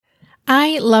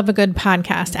I love a good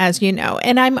podcast, as you know,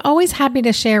 and I'm always happy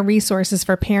to share resources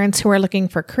for parents who are looking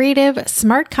for creative,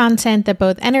 smart content that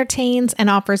both entertains and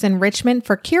offers enrichment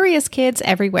for curious kids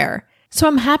everywhere. So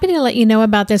I'm happy to let you know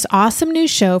about this awesome new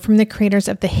show from the creators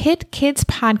of the hit kids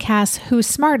podcast Who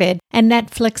Smarted and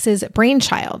Netflix's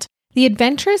Brainchild, the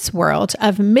adventurous world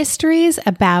of mysteries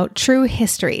about true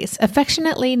histories,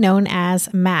 affectionately known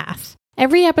as math.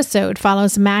 Every episode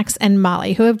follows Max and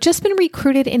Molly, who have just been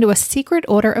recruited into a secret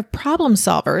order of problem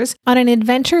solvers on an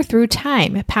adventure through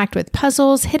time, packed with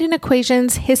puzzles, hidden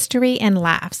equations, history, and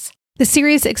laughs. The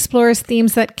series explores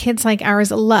themes that kids like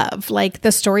ours love, like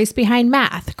the stories behind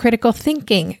math, critical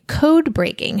thinking, code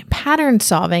breaking, pattern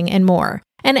solving, and more.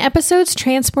 And episodes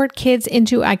transport kids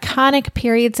into iconic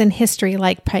periods in history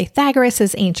like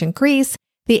Pythagoras' ancient Greece,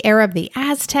 the era of the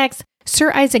Aztecs,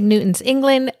 Sir Isaac Newton's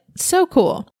England. So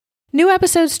cool. New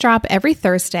episodes drop every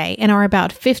Thursday and are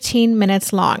about 15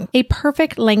 minutes long, a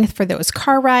perfect length for those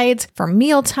car rides, for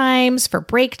meal times, for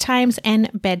break times,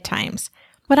 and bedtimes.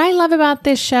 What I love about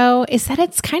this show is that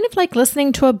it's kind of like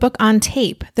listening to a book on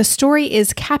tape. The story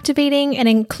is captivating and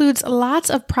includes lots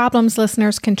of problems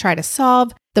listeners can try to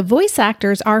solve. The voice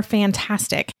actors are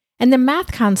fantastic, and the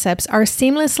math concepts are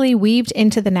seamlessly weaved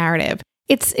into the narrative.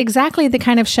 It's exactly the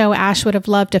kind of show Ash would have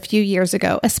loved a few years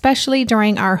ago, especially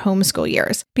during our homeschool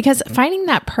years, because finding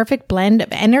that perfect blend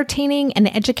of entertaining and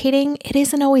educating, it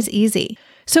isn't always easy.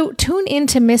 So tune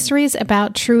into Mysteries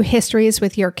About True Histories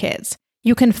with your kids.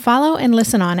 You can follow and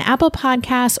listen on Apple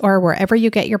Podcasts or wherever you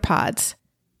get your pods.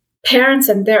 Parents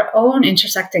and their own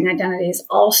intersecting identities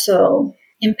also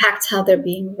impacts how they're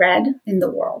being read in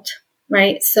the world,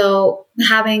 right? So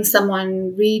having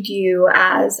someone read you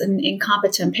as an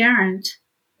incompetent parent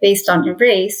based on your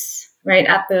race, right,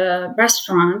 at the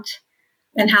restaurant,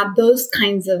 and have those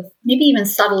kinds of maybe even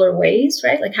subtler ways,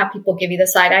 right? Like how people give you the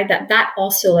side eye, that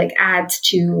also like adds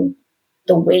to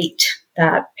the weight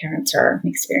that parents are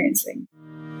experiencing.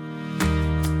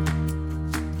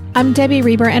 I'm Debbie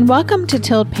Reber, and welcome to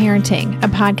Tilt Parenting, a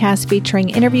podcast featuring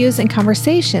interviews and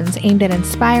conversations aimed at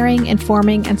inspiring,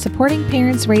 informing, and supporting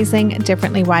parents raising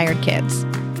differently wired kids.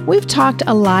 We've talked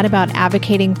a lot about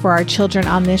advocating for our children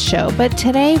on this show, but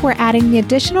today we're adding the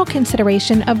additional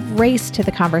consideration of race to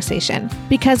the conversation,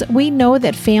 because we know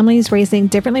that families raising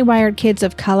differently wired kids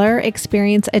of color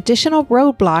experience additional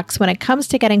roadblocks when it comes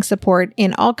to getting support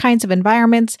in all kinds of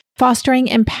environments, fostering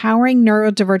empowering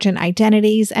neurodivergent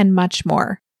identities, and much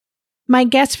more. My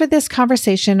guests for this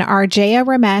conversation are Jaya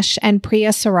Ramesh and Priya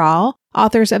Saral,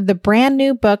 authors of the brand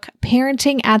new book,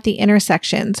 Parenting at the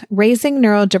Intersections, Raising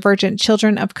Neurodivergent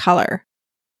Children of Color.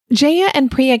 Jaya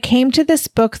and Priya came to this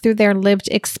book through their lived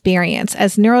experience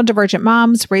as neurodivergent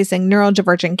moms raising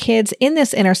neurodivergent kids in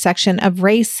this intersection of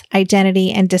race,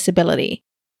 identity, and disability.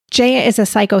 Jaya is a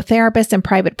psychotherapist in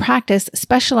private practice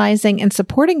specializing in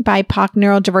supporting BIPOC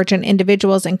neurodivergent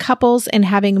individuals and couples in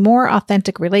having more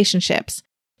authentic relationships.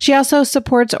 She also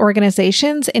supports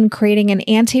organizations in creating an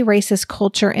anti-racist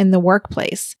culture in the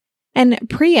workplace. And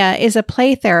Priya is a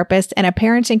play therapist and a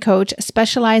parenting coach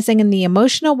specializing in the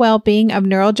emotional well-being of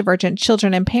neurodivergent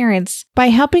children and parents by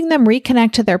helping them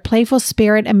reconnect to their playful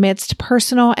spirit amidst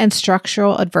personal and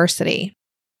structural adversity.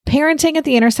 Parenting at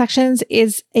the Intersections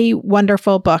is a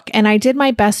wonderful book, and I did my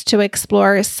best to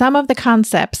explore some of the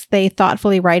concepts they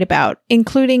thoughtfully write about,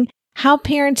 including how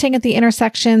parenting at the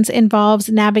intersections involves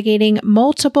navigating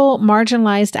multiple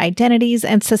marginalized identities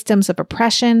and systems of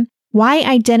oppression, why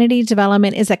identity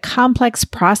development is a complex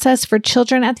process for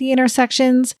children at the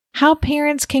intersections, how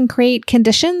parents can create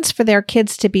conditions for their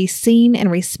kids to be seen and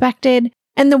respected,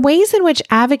 and the ways in which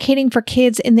advocating for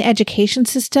kids in the education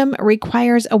system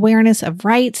requires awareness of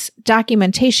rights,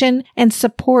 documentation, and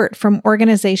support from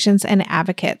organizations and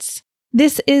advocates.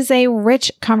 This is a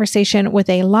rich conversation with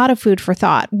a lot of food for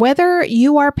thought. Whether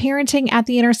you are parenting at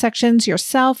the intersections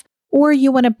yourself or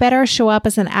you want to better show up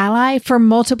as an ally for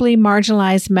multiply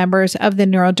marginalized members of the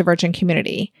neurodivergent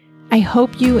community, I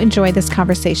hope you enjoy this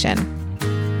conversation.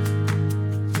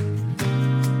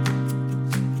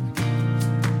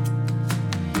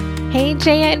 Hey,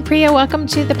 Jaya and Priya, welcome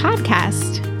to the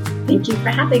podcast. Thank you for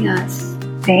having us.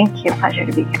 Thank you. Pleasure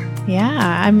to be here.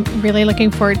 Yeah, I'm really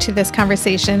looking forward to this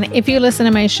conversation. If you listen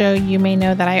to my show, you may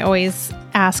know that I always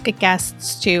ask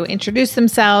guests to introduce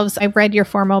themselves. I've read your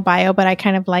formal bio, but I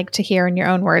kind of like to hear in your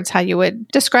own words how you would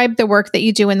describe the work that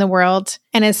you do in the world.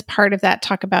 And as part of that,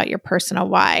 talk about your personal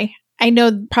why. I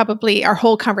know probably our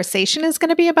whole conversation is going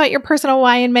to be about your personal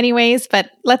why in many ways, but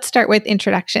let's start with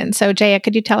introduction. So Jaya,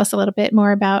 could you tell us a little bit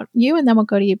more about you? And then we'll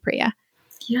go to you, Priya.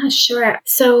 Yeah, sure.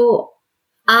 So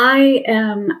I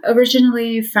am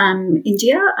originally from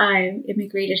India. I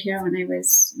immigrated here when I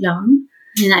was young.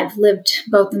 And I've lived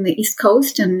both in the East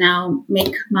Coast and now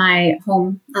make my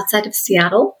home outside of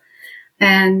Seattle.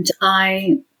 And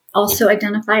I also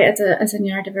identify as a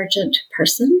neurodivergent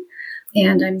person.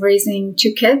 And I'm raising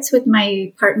 2 kids with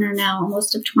my partner now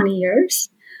almost of 20 years.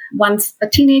 One's a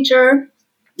teenager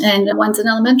and one's in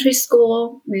elementary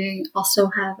school. We also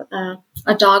have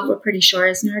a dog we're pretty sure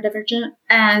is neurodivergent.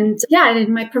 And yeah,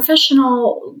 in my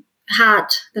professional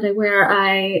hat that I wear,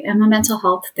 I am a mental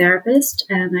health therapist,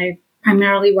 and I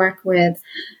primarily work with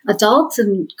adults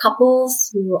and couples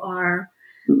who are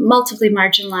multiply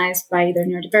marginalized by either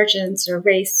neurodivergence or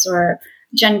race or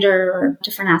gender or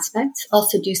different aspects.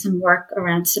 Also do some work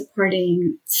around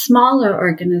supporting smaller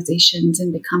organizations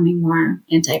in becoming more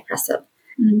anti-oppressive.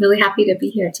 I'm really happy to be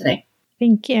here today.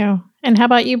 Thank you. And how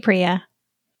about you, Priya?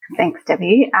 Thanks,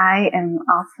 Debbie. I am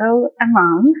also a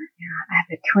mom. I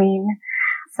have a tween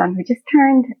son who just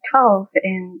turned 12,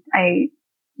 and I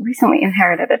recently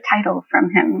inherited a title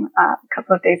from him a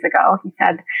couple of days ago. He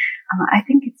said, I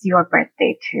think it's your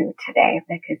birthday too today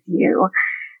because you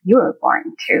were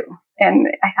born too. And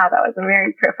I thought that was a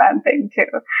very profound thing to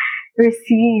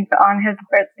receive on his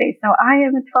birthday. So I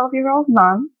am a 12-year-old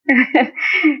mom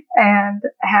and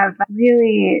have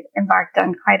really embarked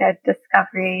on quite a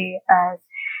discovery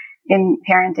in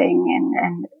parenting,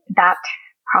 and that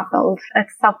propelled a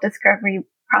self-discovery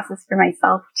process for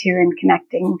myself too, in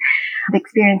connecting the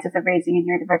experiences of raising a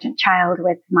neurodivergent child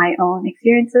with my own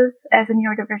experiences as a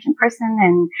neurodivergent person.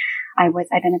 And I was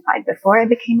identified before I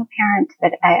became a parent,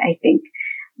 but I think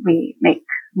we make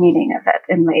meaning of it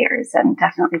in layers, and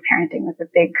definitely parenting was a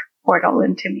big portal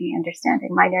into me understanding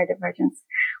my neurodivergence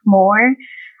more.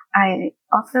 I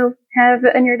also have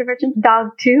a neurodivergent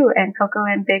dog too, and Coco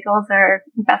and Bagels are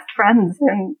best friends,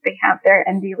 and they have their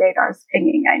ND radars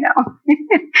pinging, I know.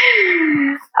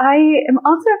 I am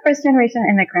also a first-generation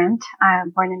immigrant.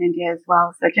 I'm born in India as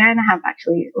well, so Jen and I have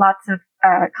actually lots of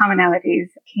commonalities.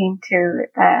 Came to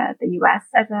the U.S.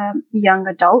 as a young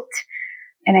adult,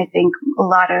 and I think a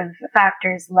lot of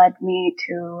factors led me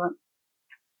to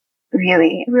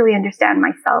really, really understand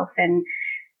myself and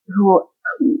who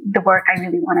the work I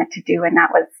really wanted to do. And that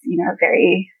was, a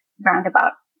very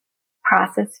roundabout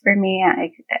process for me.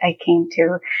 I came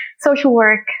to social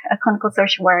work, clinical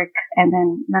social work, and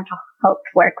then mental health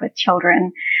work with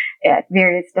children at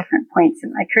various different points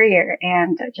in my career,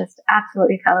 and just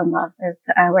absolutely fell in love with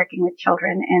working with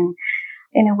children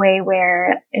in a way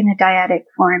where, in a dyadic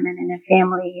form and in a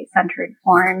family-centered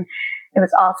form, it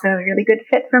was also a really good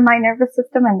fit for my nervous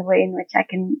system and the way in which I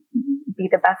can be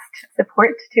the best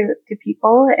support to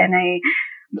people. And I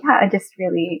just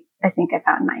really, I think I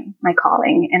found my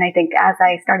calling. And I think as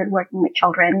I started working with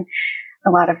children, a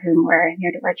lot of whom were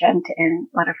neurodivergent and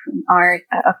a lot of whom are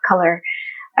of color,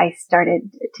 I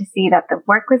started to see that the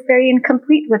work was very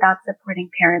incomplete without supporting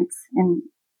parents in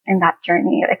that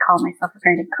journey. I call myself a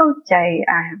parenting coach. I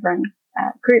run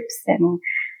groups and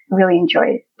really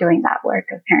enjoy doing that work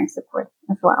of parent support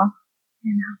as well.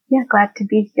 And glad to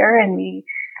be here. And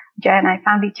Jen and I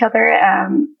found each other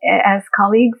as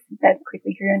colleagues that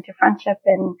quickly grew into friendship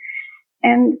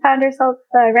and found ourselves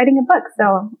writing a book.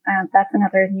 So that's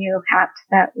another new hat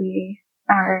that we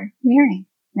are wearing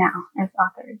now as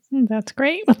authors. That's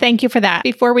great. Well, thank you for that.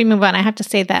 Before we move on, I have to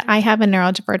say that I have a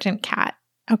neurodivergent cat.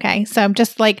 Okay. So I'm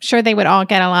just sure they would all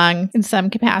get along in some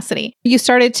capacity. You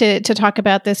started to talk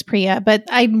about this, Priya, but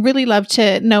I'd really love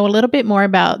to know a little bit more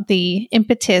about the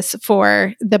impetus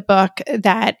for the book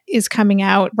that is coming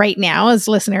out right now as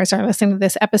listeners are listening to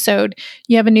this episode.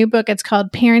 You have a new book. It's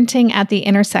called Parenting at the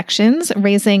Intersections,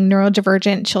 Raising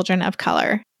Neurodivergent Children of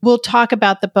Color. We'll talk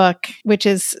about the book, which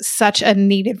is such a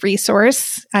needed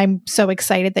resource. I'm so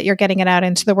excited that you're getting it out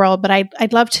into the world, but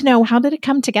I'd love to know, how did it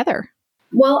come together?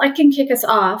 Well, I can kick us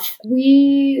off.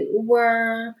 We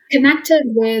were connected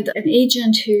with an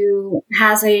agent who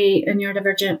has a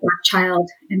neurodivergent Black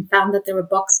child and found that there were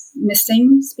books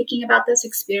missing speaking about this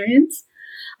experience.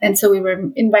 And so we were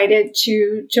invited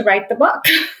to write the book.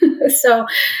 So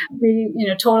we,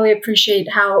 totally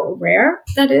appreciate how rare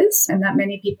that is, and that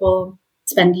many people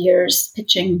spend years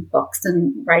pitching books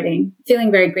and writing,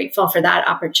 feeling very grateful for that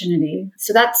opportunity.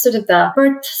 So that's sort of the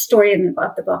birth story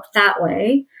of the book that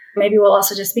way. Maybe we'll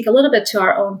also just speak a little bit to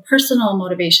our own personal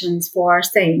motivations for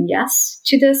saying yes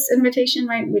to this invitation,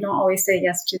 right? We don't always say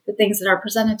yes to the things that are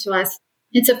presented to us.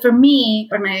 And so for me,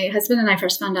 when my husband and I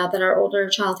first found out that our older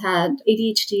child had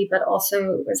ADHD, but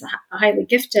also was highly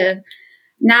gifted,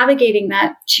 navigating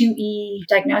that 2E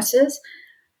diagnosis,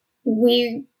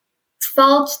 we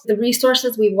felt the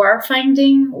resources we were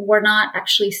finding were not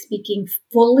actually speaking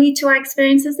fully to our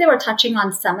experiences. They were touching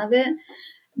on some of it,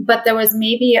 but there was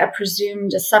maybe a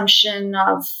presumed assumption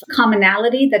of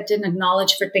commonality that didn't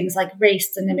acknowledge for things like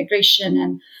race and immigration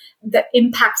and the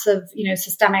impacts of,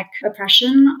 systemic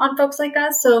oppression on folks like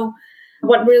us. So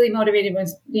what really motivated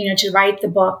was, to write the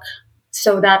book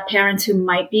so that parents who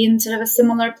might be in sort of a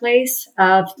similar place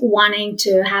of wanting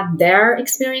to have their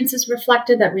experiences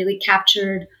reflected that really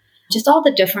captured just all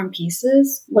the different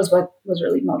pieces was what was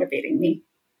really motivating me.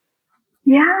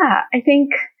 Yeah, I think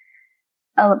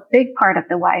a big part of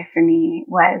the why for me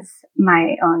was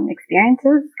my own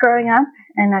experiences growing up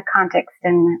in a context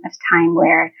and a time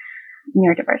where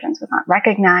neurodivergence was not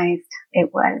recognized.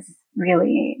 It was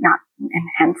really not, and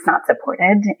hence not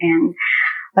supported.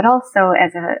 But also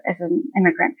as an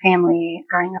immigrant family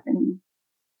growing up in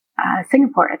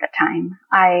Singapore at the time,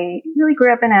 I really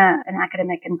grew up in an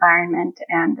academic environment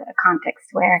and a context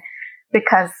where,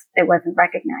 because it wasn't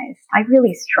recognized, I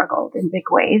really struggled in big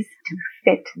ways to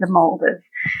fit the mold of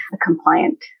a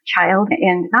compliant child,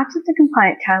 and not just a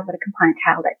compliant child, but a compliant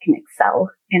child that can excel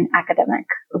in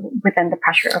within the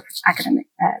pressure of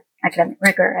academic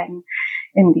rigor and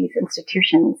in these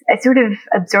institutions. I sort of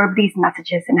absorbed these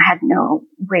messages and had no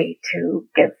way to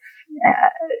give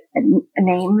a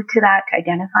name to that, to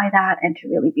identify that, and to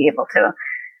really be able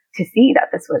to see that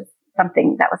this was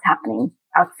something that was happening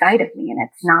outside of me, and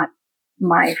it's not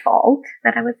my fault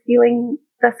that I was feeling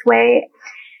this way.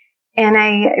 And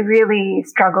I really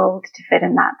struggled to fit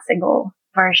in that single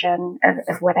version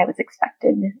of what I was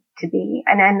expected to be.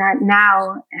 And then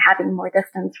now, having more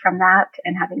distance from that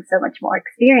and having so much more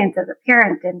experience as a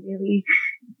parent and really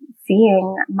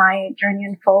seeing my journey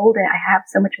unfold, I have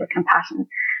so much more compassion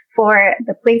for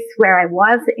the place where I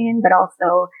was in, but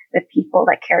also the people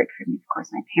that cared for me. Of course,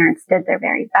 my parents did their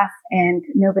very best, and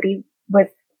nobody was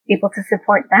able to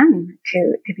support them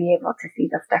to be able to see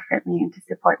this differently and to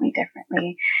support me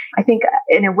differently. I think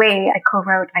in a way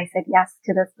I said yes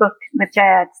to this book with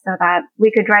Jayat so that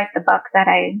we could write the book that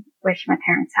I wish my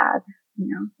parents had,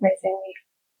 raising me.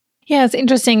 Yeah, it's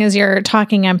interesting as you're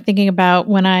talking, I'm thinking about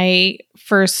when I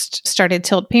first started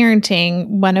Tilt Parenting,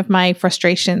 one of my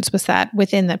frustrations was that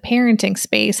within the parenting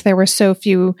space, there were so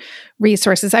few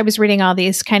resources. I was reading all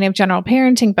these kind of general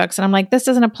parenting books, and I'm like, this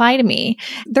doesn't apply to me.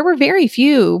 There were very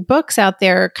few books out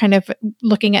there kind of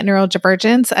looking at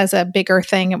neurodivergence as a bigger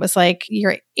thing. It was like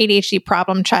your ADHD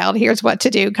problem child, here's what to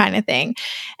do kind of thing.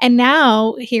 And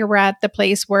now here we're at the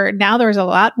place where now there's a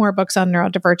lot more books on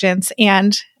neurodivergence,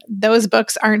 and those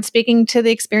books aren't speaking to the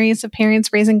experience of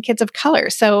parents raising kids of color.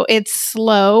 So it's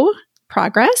slow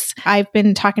progress. I've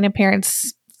been talking to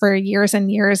parents for years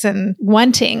and years and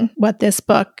wanting what this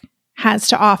book has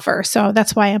to offer. So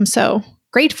that's why I'm so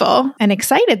grateful and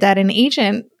excited that an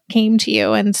agent came to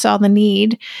you and saw the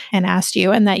need and asked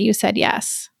you, and that you said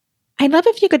yes. I'd love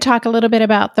if you could talk a little bit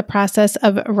about the process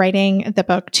of writing the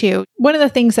book too. One of the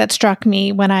things that struck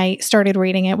me when I started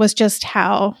reading it was just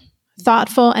how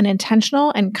thoughtful and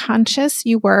intentional and conscious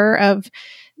you were of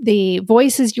the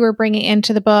voices you were bringing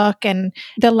into the book and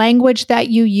the language that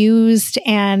you used,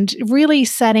 and really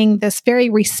setting this very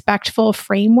respectful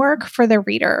framework for the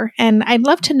reader. And I'd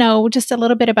love to know just a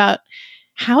little bit about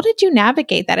how did you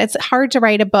navigate that? It's hard to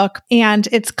write a book, and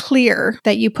it's clear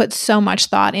that you put so much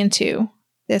thought into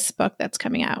this book that's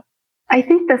coming out. I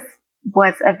think this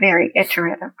was a very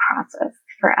iterative process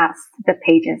for us, the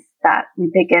pages that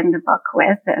we begin the book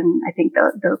with. And I think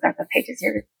those are the pages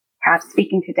you're perhaps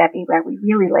speaking to, Debbie, where we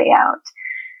really lay out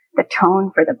the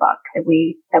tone for the book,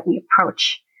 that we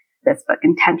approach this book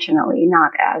intentionally,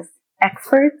 not as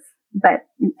experts, but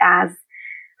as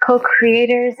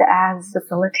co-creators, as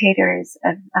facilitators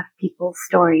of people's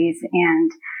stories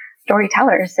and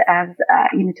storytellers, as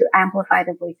to amplify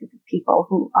the voices of people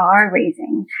who are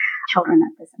raising children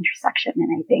at this intersection.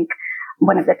 And I think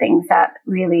one of the things that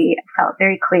really felt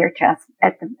very clear to us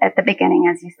at the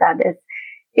beginning, as you said,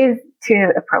 is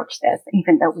to approach this,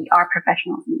 even though we are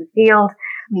professionals in the field,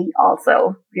 we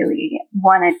also really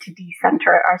wanted to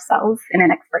decenter ourselves in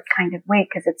an expert kind of way,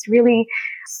 because it's really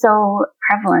so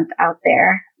prevalent out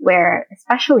there, where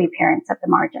especially parents at the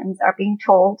margins are being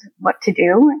told what to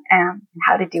do and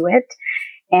how to do it.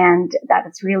 And that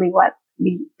is really what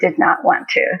we did not want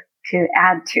to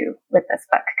add to with this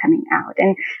book coming out.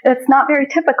 And it's not very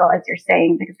typical, as you're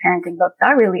saying, because parenting books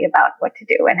are really about what to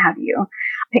do and how do you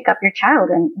pick up your child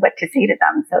and what to say to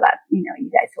them so that,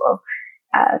 you guys will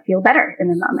feel better in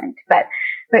the moment. But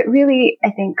really, I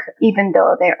think even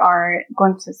though there are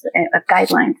glimpses of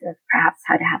guidelines of perhaps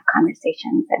how to have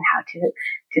conversations and how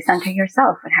to center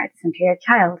yourself and how to center your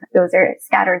child, those are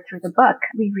scattered through the book.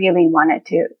 We really wanted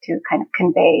to kind of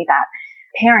convey that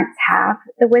parents have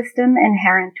the wisdom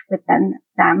inherent within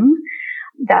them,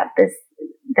 that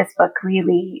this book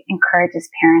really encourages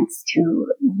parents to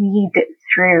read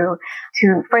through,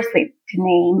 to firstly, to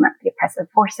name the oppressive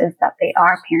forces that they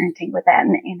are parenting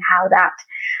within and how that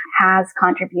has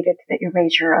contributed to the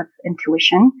erasure of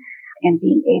intuition and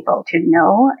being able to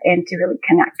know and to really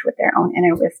connect with their own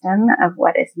inner wisdom of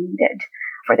what is needed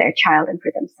for their child and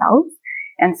for themselves.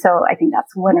 And so I think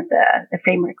that's one of the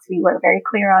frameworks we were very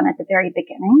clear on at the very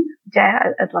beginning. Jay,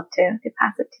 I'd love to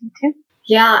pass it to you too.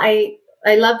 Yeah,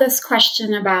 I love this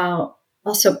question about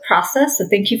also process. So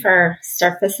thank you for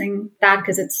surfacing that,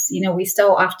 because it's, we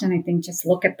so often, I think, just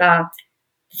look at the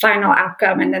final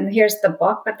outcome and then here's the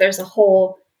book, but there's a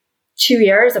whole 2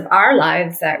 years of our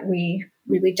lives that we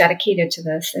really dedicated to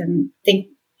this. And I think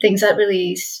things that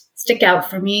really stick out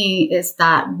for me is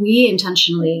that we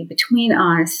intentionally, between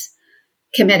us,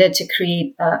 committed to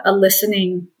create a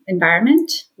listening environment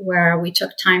where we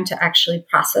took time to actually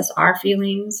process our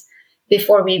feelings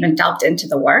before we even delved into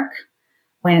the work.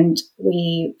 And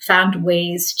we found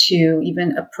ways to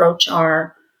even approach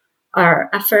our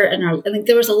effort and I think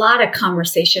there was a lot of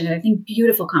conversation, and I think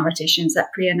beautiful conversations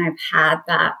that Priya and I've had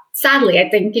that sadly, I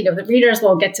think, the readers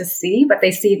won't get to see, but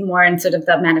they see it more in sort of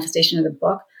the manifestation of the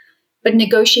book. But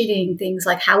negotiating things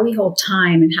like how we hold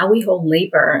time and how we hold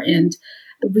labor, and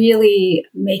really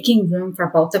making room for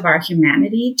both of our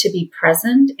humanity to be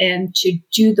present and to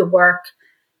do the work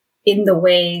in the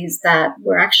ways that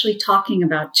we're actually talking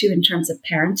about too, in terms of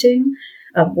parenting,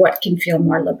 of what can feel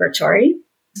more liberatory,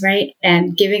 right?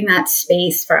 And giving that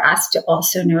space for us to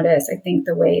also notice, I think,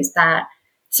 the ways that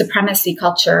supremacy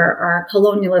culture or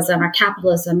colonialism or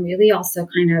capitalism really also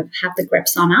kind of have the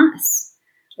grips on us,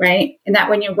 right? And that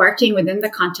when you're working within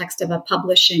the context of a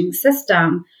publishing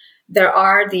system, there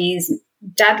are these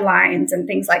deadlines and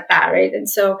things like that, right? And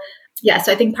so,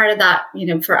 so I think part of that,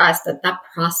 for us, that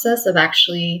process of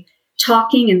actually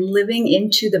talking and living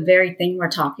into the very thing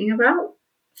we're talking about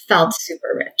felt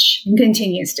super rich and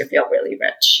continues to feel really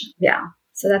rich. Yeah.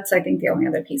 So that's, I think, the only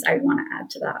other piece I want to add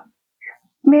to that.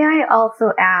 May I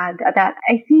also add that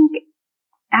I think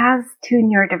as two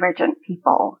neurodivergent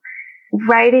people,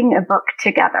 writing a book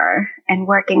together and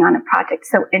working on a project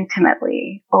so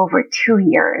intimately over 2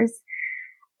 years,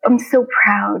 I'm so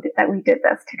proud that we did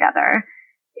this together.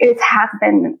 It has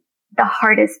been the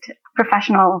hardest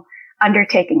professional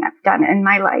undertaking I've done in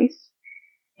my life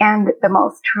and the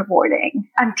most rewarding.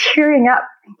 I'm tearing up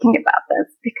thinking about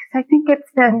this because I think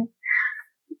it's been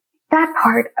that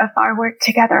part of our work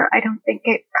together. I don't think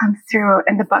it comes through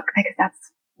in the book because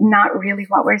that's not really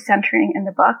what we're centering in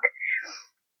the book.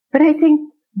 But I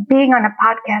think being on a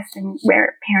podcast and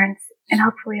where parents and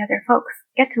hopefully other folks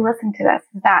get to listen to this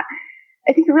is that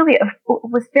I think it really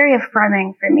was very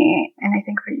affirming for me, and I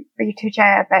think for you too,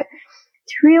 Jaya, but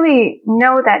to really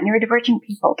know that neurodivergent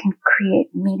people can create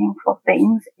meaningful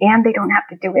things and they don't have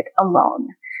to do it alone.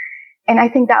 And I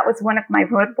think that was one of my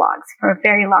roadblocks for a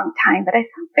very long time, that I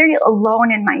felt very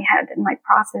alone in my head and my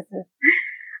processes,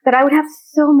 that I would have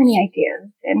so many ideas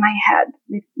in my head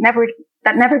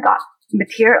that never got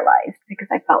materialized because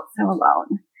I felt so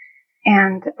alone.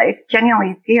 And I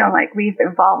genuinely feel like we've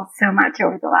evolved so much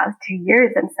over the last 2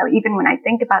 years. And so even when I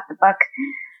think about the book,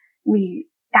 we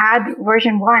had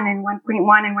version 1 and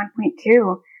 1.1 and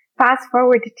 1.2. Fast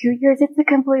forward to 2 years, it's a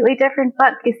completely different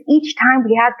book, because each time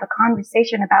we had the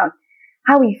conversation about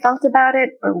how we felt about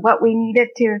it or what we needed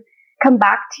to come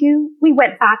back to, we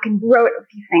went back and wrote a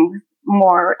few things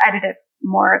more, edited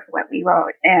more of what we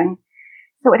wrote. And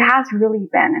so it has really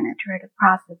been an iterative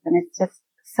process, and it's just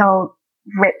so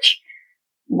rich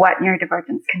what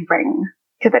neurodivergence can bring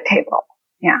to the table.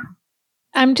 Yeah.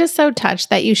 I'm just so touched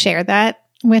that you share that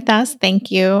with us.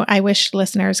 Thank you. I wish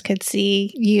listeners could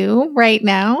see you right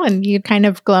now, and you kind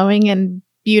of glowing and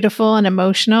beautiful and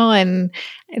emotional, and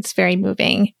it's very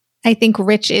moving. I think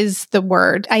rich is the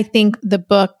word. I think the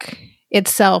book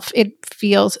itself, it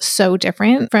feels so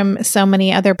different from so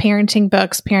many other parenting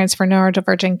books, Parents for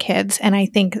Neurodivergent Kids. And I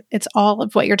think it's all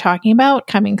of what you're talking about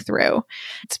coming through.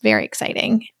 It's very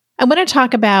exciting. I want to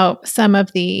talk about some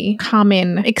of the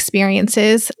common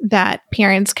experiences that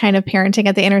parents kind of parenting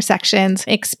at the intersections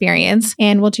experience,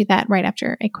 and we'll do that right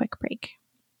after a quick break.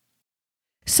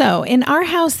 So in our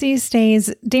house these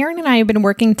days, Darren and I have been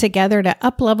working together to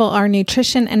up-level our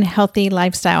nutrition and healthy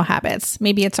lifestyle habits.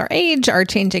 Maybe it's our age, our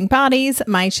changing bodies,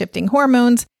 my shifting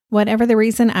hormones. Whatever the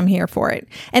reason, I'm here for it.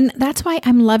 And that's why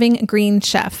I'm loving Green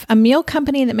Chef, a meal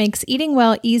company that makes eating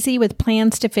well easy with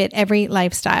plans to fit every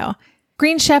lifestyle.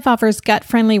 Green Chef offers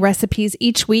gut-friendly recipes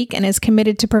each week and is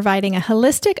committed to providing a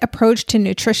holistic approach to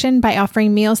nutrition by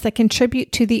offering meals that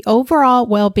contribute to the overall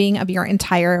well-being of your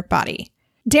entire body.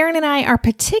 Darren and I are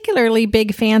particularly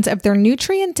big fans of their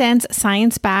nutrient-dense,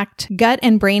 science-backed gut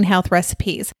and brain health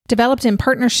recipes, developed in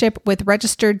partnership with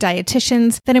registered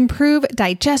dietitians that improve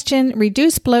digestion,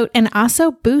 reduce bloat, and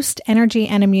also boost energy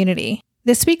and immunity.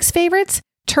 This week's favorites?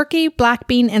 Turkey, black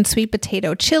bean, and sweet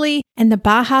potato chili, and the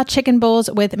Baja chicken bowls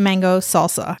with mango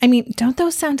salsa. I mean, don't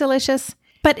those sound delicious?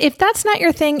 But if that's not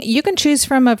your thing, you can choose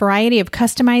from a variety of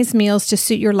customized meals to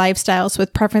suit your lifestyles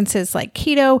with preferences like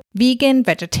keto, vegan,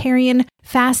 vegetarian,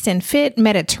 fast and fit,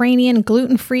 Mediterranean,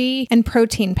 gluten-free, and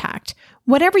protein-packed.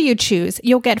 Whatever you choose,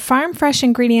 you'll get farm-fresh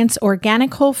ingredients,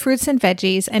 organic whole fruits and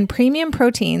veggies, and premium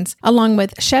proteins, along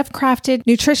with chef-crafted,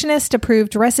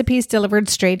 nutritionist-approved recipes delivered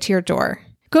straight to your door.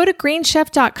 Go to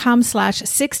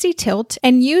greenchef.com/60tilt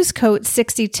and use code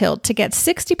 60tilt to get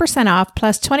 60% off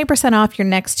plus 20% off your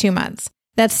next 2 months.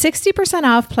 That's 60%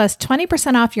 off plus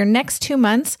 20% off your next 2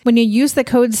 months when you use the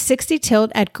code 60tilt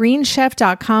at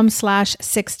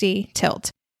greenchef.com/60tilt.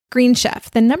 Green Chef,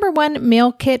 the #1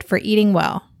 meal kit for eating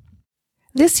well.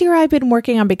 This year, I've been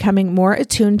working on becoming more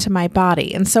attuned to my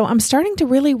body, and so I'm starting to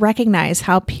really recognize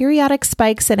how periodic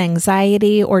spikes in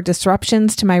anxiety or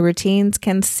disruptions to my routines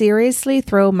can seriously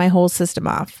throw my whole system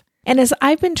off. And as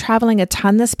I've been traveling a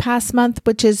ton this past month,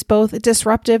 which is both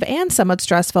disruptive and somewhat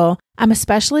stressful, I'm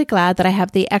especially glad that I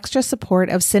have the extra support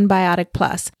of Synbiotic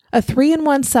Plus, a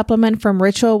 3-in-1 supplement from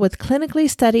Ritual with clinically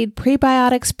studied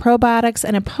prebiotics, probiotics,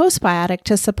 and a postbiotic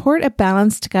to support a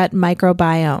balanced gut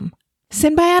microbiome.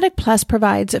 Synbiotic Plus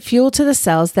provides fuel to the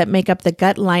cells that make up the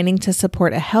gut lining to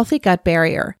support a healthy gut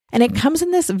barrier. And it comes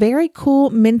in this very cool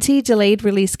minty delayed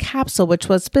release capsule, which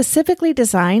was specifically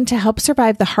designed to help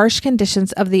survive the harsh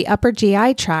conditions of the upper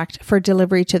GI tract for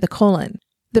delivery to the colon.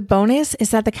 The bonus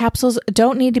is that the capsules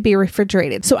don't need to be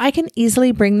refrigerated, so I can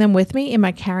easily bring them with me in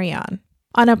my carry-on.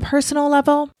 On a personal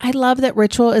level, I love that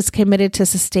Ritual is committed to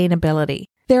sustainability.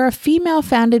 They're a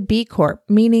female-founded B Corp,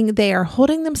 meaning they are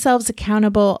holding themselves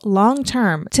accountable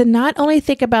long-term to not only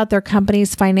think about their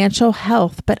company's financial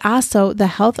health, but also the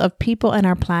health of people and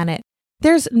our planet.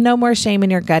 There's no more shame in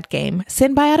your gut game.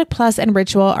 Synbiotic Plus and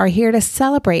Ritual are here to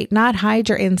celebrate, not hide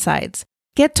your insides.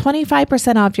 Get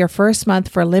 25% off your first month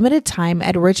for a limited time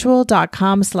at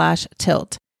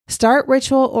ritual.com/tilt. Start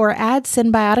Ritual or add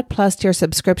Synbiotic Plus to your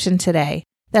subscription today.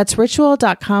 That's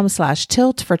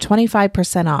ritual.com/tilt for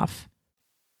 25% off.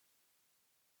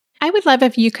 I would love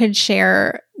if you could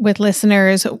share with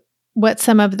listeners what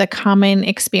some of the common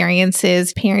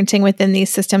experiences parenting within these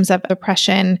systems of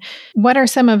oppression. What are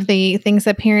some of the things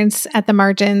that parents at the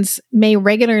margins may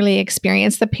regularly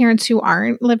experience that parents who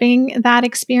aren't living that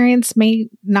experience may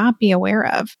not be aware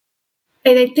of?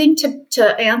 And I think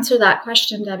to answer that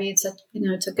question, Debbie, it's a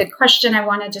good question. I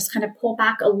want to just kind of pull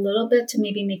back a little bit to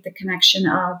maybe make the connection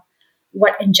of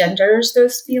what engenders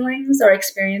those feelings or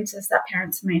experiences that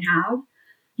parents might have.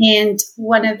 And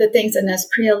one of the things, and as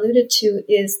Priya alluded to,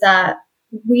 is that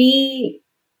we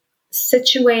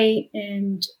situate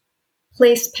and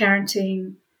place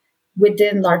parenting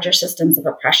within larger systems of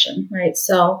oppression, right?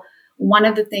 So one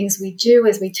of the things we do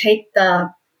is we take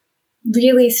the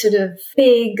really sort of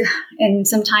big and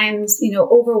sometimes,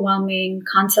 overwhelming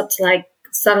concepts like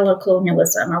settler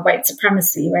colonialism or white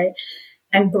supremacy, right?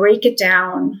 And break it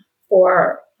down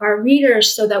for our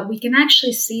readers so that we can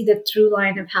actually see the through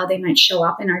line of how they might show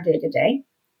up in our day-to-day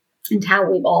and how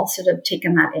we've all sort of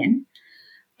taken that in.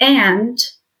 And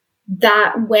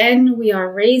that when we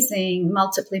are raising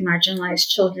multiply marginalized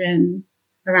children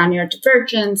around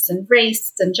neurodivergence and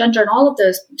race and gender and all of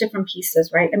those different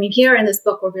pieces, right? I mean, here in this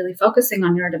book, we're really focusing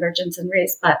on neurodivergence and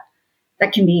race, but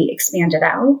that can be expanded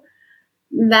out.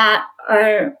 That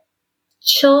our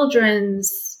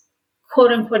children's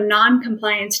quote unquote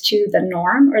non-compliance to the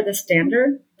norm or the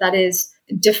standard that is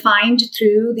defined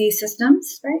through these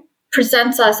systems, right,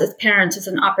 presents us as parents as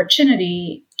an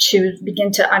opportunity to begin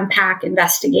to unpack,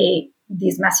 investigate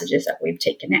these messages that we've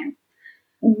taken in.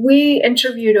 We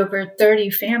interviewed over 30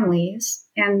 families,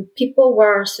 and people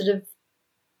were sort of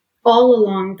all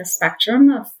along the spectrum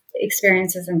of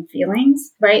experiences and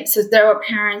feelings, right? So there were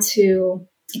parents who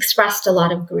expressed a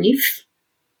lot of grief,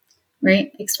 right?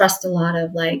 Expressed a lot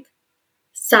of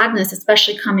sadness,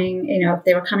 especially coming, if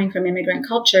they were coming from immigrant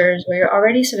cultures where you're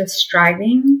already sort of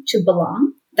striving to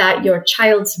belong, that your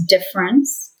child's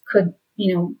difference could,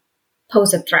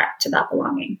 pose a threat to that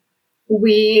belonging.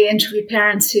 We interviewed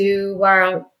parents who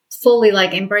were fully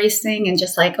embracing and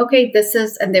just okay, this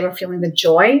is, and they were feeling the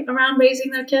joy around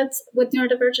raising their kids with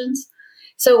neurodivergence.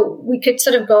 So we could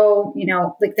sort of go,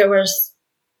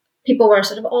 people were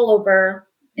sort of all over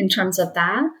in terms of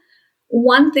that.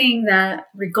 One thing that,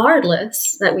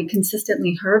 regardless, that we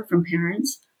consistently heard from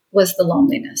parents was the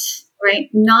loneliness right?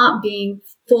 Not being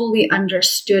fully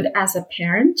understood as a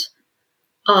parent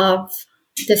of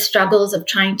the struggles of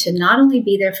trying to not only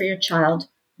be there for your child,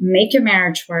 make your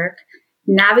marriage work,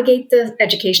 navigate the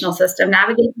educational system,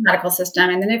 navigate the medical system.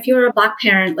 And then if you're a Black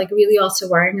parent, like really also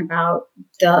worrying about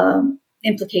the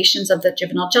implications of the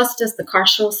juvenile justice, the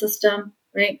carceral system,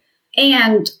 right?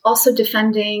 And also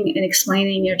defending and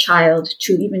explaining your child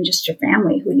to even just your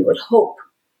family who you would hope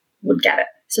would get it.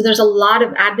 So there's a lot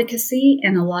of advocacy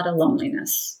and a lot of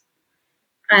loneliness.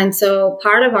 And so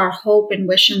part of our hope and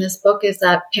wish in this book is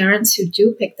that parents who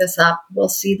do pick this up will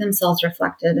see themselves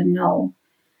reflected and know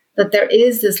that there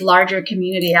is this larger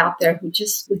community out there who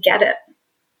just, we get it.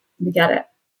 We get it.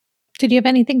 Did you have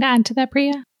anything to add to that,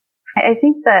 Priya? I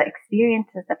think the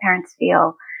experiences that parents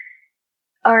feel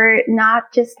are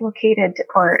not just located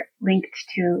or linked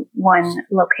to one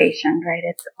location, right?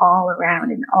 It's all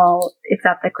around and it's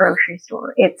at the grocery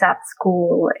store, it's at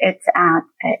school, it's at,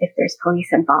 if there's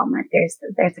police involvement,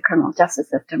 there's a criminal justice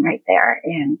system right there.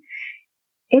 And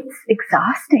it's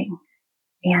exhausting.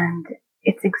 And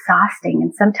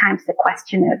sometimes the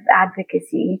question of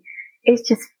advocacy it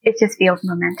just feels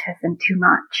momentous and too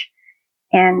much.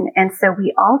 And so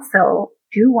we also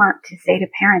do want to say to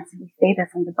parents, and we say this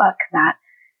in the book, that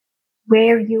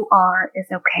where you are is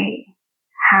okay.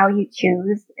 How you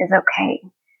choose is okay.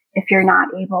 If you're not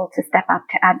able to step up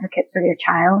to advocate for your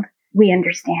child, we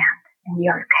understand and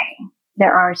you're okay.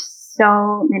 There are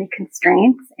so many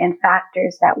constraints and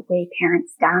factors that weigh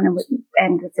parents down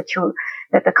and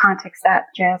the context that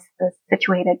Jess was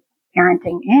situated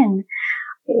parenting in,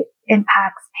 it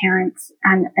impacts parents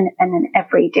on an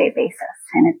everyday basis.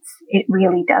 And it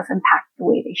really does impact the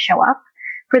way they show up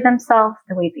for themselves,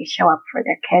 the way they show up for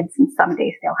their kids. And some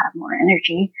days they'll have more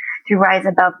energy to rise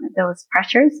above those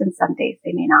pressures. And some days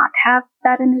they may not have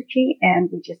that energy. And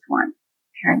we just want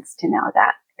parents to know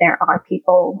that there are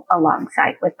people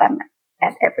alongside with them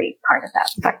at every part of that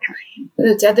spectrum.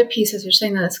 The other piece, as you're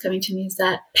saying, that's coming to me is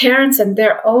that parents and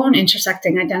their own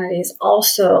intersecting identities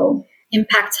also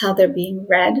impacts how they're being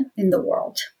read in the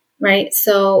world, right?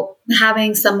 So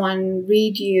having someone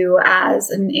read you as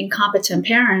an incompetent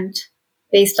parent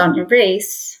based on your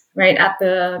race, right, at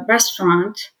the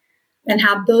restaurant, and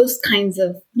have those kinds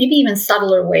of maybe even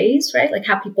subtler ways, right? Like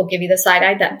how people give you the side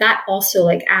eye, that also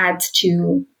like adds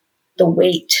to the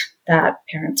weight that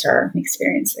parents are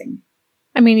experiencing.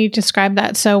 I mean, you described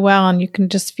that so well, and you can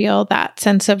just feel that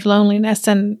sense of loneliness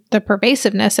and the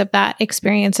pervasiveness of that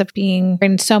experience of being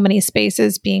in so many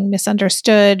spaces, being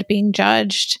misunderstood, being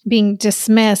judged, being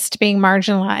dismissed, being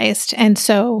marginalized. And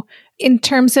so in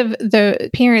terms of the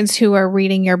parents who are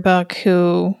reading your book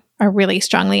who are really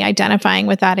strongly identifying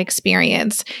with that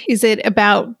experience, is it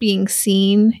about being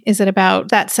seen? Is it about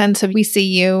that sense of we see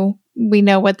you, we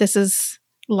know what this is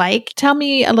like? Tell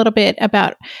me a little bit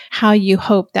about how you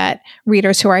hope that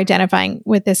readers who are identifying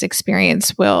with this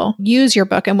experience will use your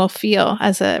book and will feel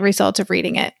as a result of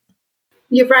reading it.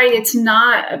 You're right. It's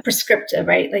not prescriptive,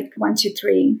 right? Like 1, 2,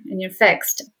 3, and you're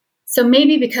fixed. So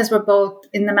maybe because we're both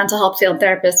in the mental health field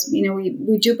therapists,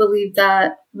 we do believe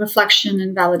that reflection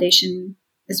and validation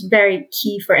is very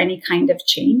key for any kind of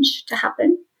change to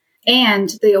happen. And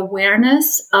the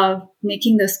awareness of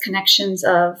making those connections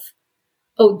of,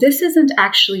 oh, this isn't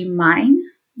actually mine.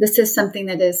 This is something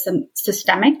that is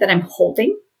systemic that I'm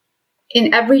holding.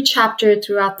 In every chapter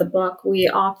throughout the book, we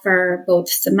offer both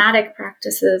somatic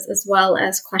practices as well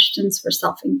as questions for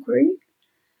self-inquiry.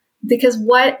 Because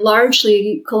what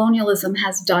largely colonialism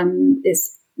has done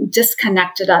is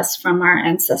disconnected us from our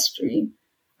ancestry,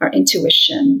 our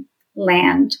intuition,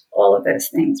 land, all of those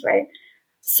things, right?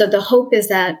 So the hope is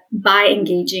that by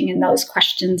engaging in those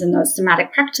questions and those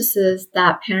somatic practices,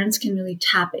 that parents can really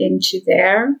tap into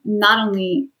their not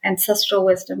only ancestral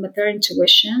wisdom, but their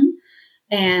intuition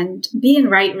and be in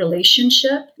right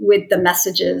relationship with the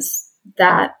messages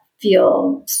that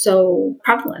feel so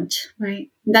prevalent, right?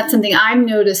 And that's something I'm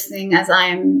noticing as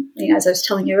as I was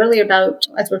telling you earlier about,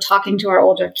 as we're talking to our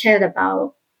older kid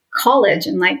about college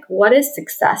and like, what is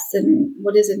success and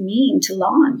what does it mean to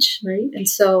launch, right? And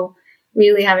so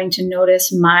really having to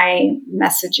notice my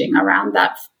messaging around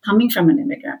that coming from an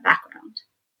immigrant background.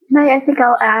 I think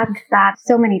I'll add that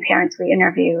so many parents we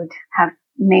interviewed have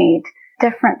made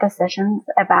different decisions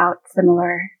about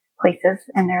similar places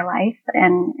in their life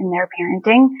and in their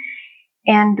parenting.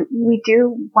 And we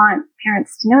do want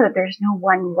parents to know that there's no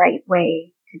one right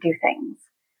way to do things.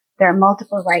 There are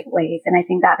multiple right ways. And I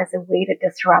think that is a way to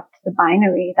disrupt the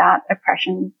binary that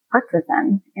oppression puts us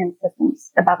in and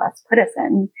systems above us put us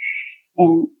in.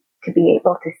 And to be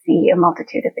able to see a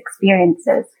multitude of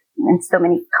experiences and so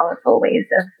many colorful ways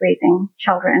of raising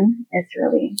children is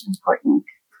really important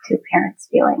to parents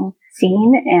feeling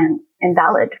seen and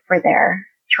valid for their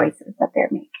choices that they're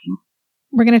making.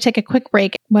 We're going to take a quick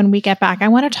break. When we get back, I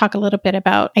want to talk a little bit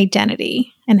about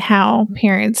identity and how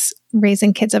parents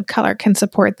raising kids of color can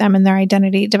support them in their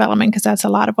identity development, because that's a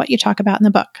lot of what you talk about in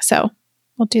the book. So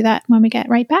we'll do that when we get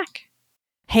right back.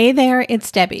 Hey there,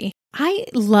 it's Debbie. I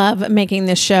love making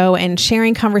this show and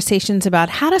sharing conversations about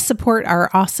how to support our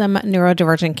awesome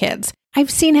neurodivergent kids. I've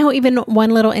seen how even one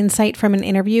little insight from an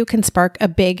interview can spark a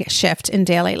big shift in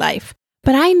daily life.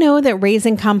 But I know that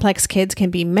raising complex kids can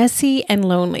be messy and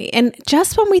lonely. And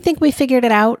just when we think we figured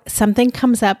it out, something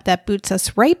comes up that boots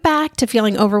us right back to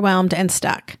feeling overwhelmed and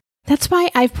stuck. That's why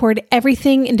I've poured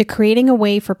everything into creating a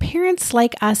way for parents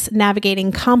like us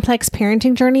navigating complex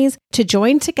parenting journeys to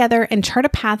join together and chart a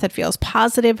path that feels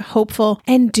positive, hopeful,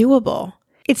 and doable.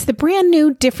 It's the brand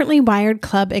new Differently Wired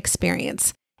Club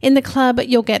experience. In the club,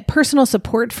 you'll get personal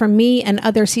support from me and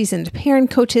other seasoned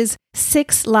parent coaches,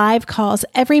 6 live calls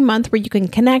every month where you can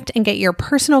connect and get your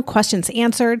personal questions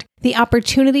answered, the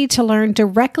opportunity to learn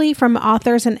directly from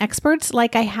authors and experts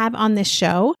like I have on this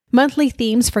show, monthly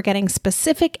themes for getting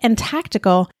specific and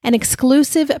tactical, an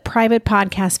exclusive private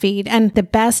podcast feed, and the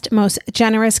best, most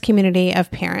generous community of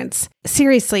parents.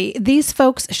 Seriously, these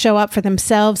folks show up for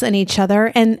themselves and each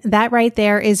other, and that right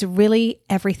there is really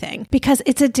everything, because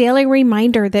it's a daily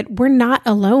reminder that we're not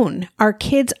alone. Our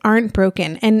kids aren't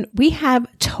broken, and we have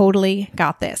totally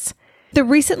got this. The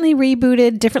recently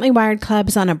rebooted Differently Wired Club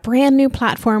is on a brand new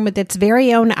platform with its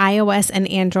very own iOS and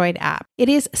Android app. It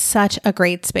is such a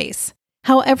great space.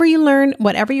 However you learn,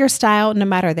 whatever your style, no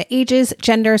matter the ages,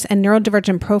 genders, and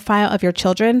neurodivergent profile of your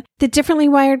children, the Differently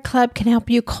Wired Club can help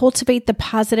you cultivate the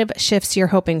positive shifts you're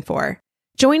hoping for.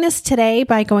 Join us today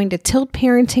by going to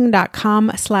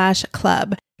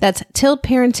tiltparenting.com/club. That's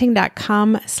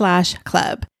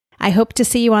tiltparenting.com/club. I hope to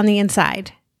see you on the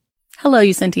inside. Hello,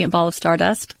 you sentient ball of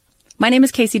stardust. My name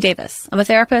is Casey Davis. I'm a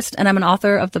therapist, and I'm an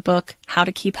author of the book, How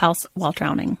to Keep House While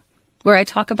Drowning, where I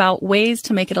talk about ways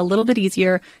to make it a little bit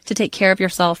easier to take care of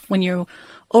yourself when you're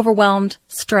overwhelmed,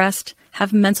 stressed,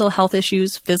 have mental health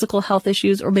issues, physical health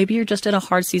issues, or maybe you're just in a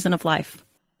hard season of life.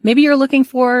 Maybe you're looking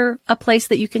for a place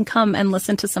that you can come and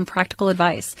listen to some practical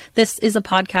advice. This is a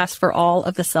podcast for all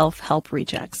of the self-help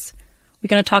rejects. We're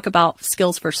going to talk about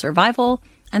skills for survival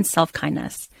and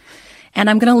self-kindness. And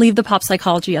I'm going to leave the pop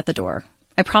psychology at the door.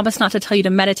 I promise not to tell you to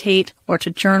meditate or to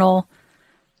journal.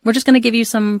 We're just going to give you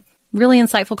some really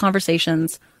insightful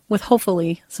conversations with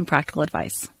hopefully some practical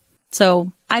advice.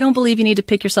 So I don't believe you need to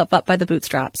pick yourself up by the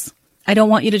bootstraps. I don't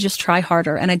want you to just try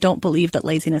harder, and I don't believe that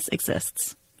laziness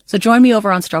exists. So join me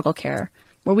over on Struggle Care,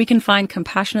 where we can find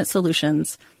compassionate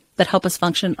solutions that help us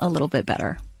function a little bit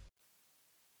better.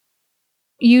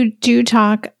 You do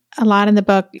talk a lot in the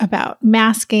book about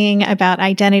masking, about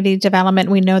identity development.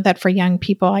 We know that for young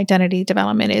people, identity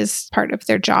development is part of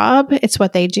their job. It's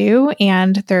what they do.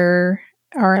 And there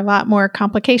are a lot more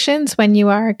complications when you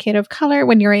are a kid of color,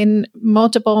 when you're in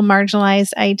multiple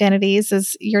marginalized identities,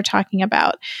 as you're talking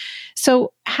about.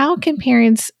 So how can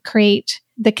parents create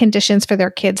the conditions for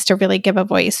their kids to really give a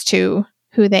voice to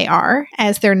who they are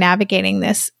as they're navigating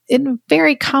this in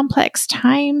very complex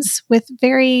times with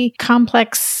very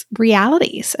complex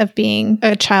realities of being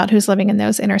a child who's living in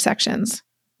those intersections?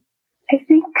 I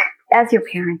think as you're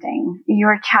parenting,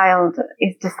 your child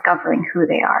is discovering who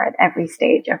they are at every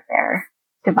stage of their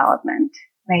development,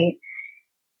 right?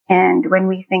 And when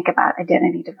we think about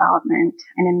identity development,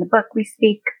 and in the book, we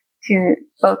speak to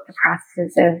both the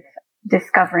processes of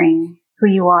discovering who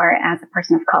you are as a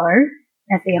person of color,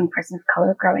 as a young person of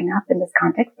color growing up in this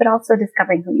context, but also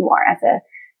discovering who you are as a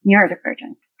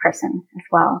neurodivergent person as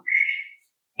well.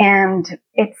 And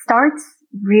it starts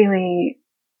really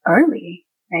early,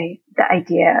 right? The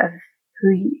idea of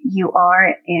who you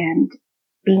are and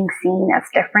being seen as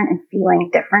different and feeling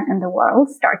different in the world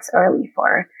starts early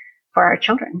for our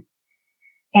children.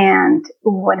 And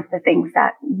one of the things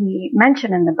that we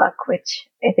mention in the book, which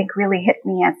I think really hit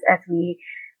me as we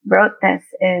wrote this,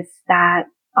 is that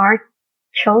our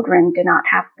children do not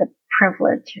have the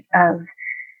privilege of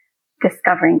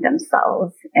discovering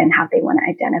themselves and how they want to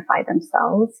identify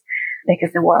themselves,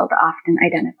 because the world often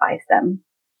identifies them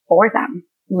for them.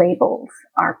 Labels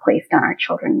are placed on our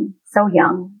children so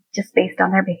young, just based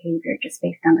on their behavior, just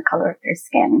based on the color of their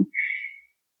skin.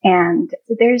 And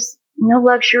there's no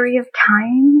luxury of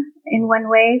time in one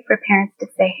way for parents to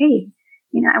say, hey,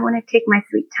 I want to take my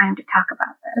sweet time to talk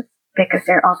about this, because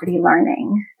they're already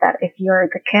learning that if you're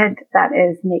the kid that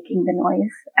is making the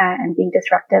noise and being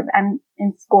disruptive and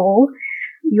in school,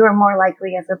 you are more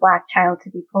likely as a Black child to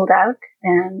be pulled out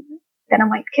than a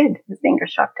white kid who's being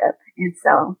disruptive. And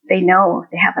so they know,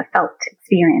 they have a felt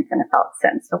experience and a felt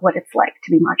sense of what it's like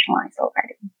to be marginalized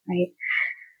already, right?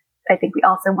 I think we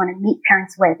also want to meet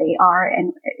parents where they are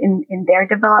and in their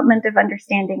development of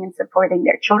understanding and supporting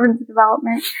their children's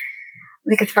development.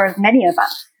 Because for many of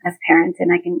us as parents,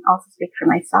 and I can also speak for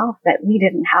myself, that we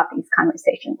didn't have these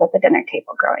conversations at the dinner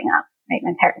table growing up, right?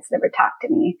 My parents never talked to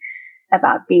me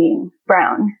about being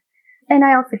brown. And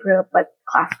I also grew up with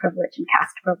class privilege and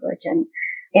caste privilege. And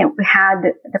we had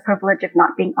the privilege of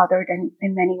not being othered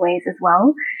in many ways as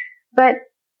well. But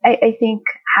I think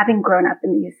having grown up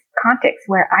in these contexts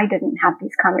where I didn't have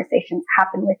these conversations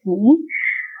happen with me,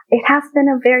 it has been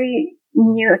a very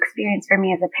new experience for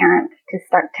me as a parent to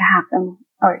start to have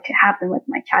them with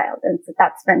my child. And so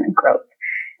that's been a growth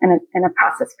and a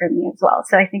process for me as well.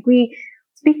 So I think we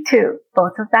speak to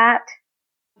both of that.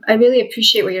 I really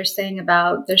appreciate what you're saying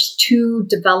about there's two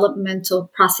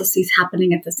developmental processes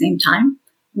happening at the same time.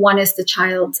 One is the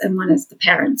child's and one is the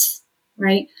parent's,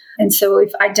 right? And so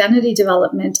if identity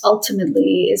development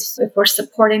ultimately is, if we're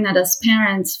supporting that as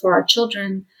parents for our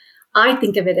children, I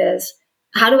think of it as,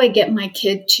 how do I get my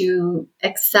kid to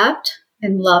accept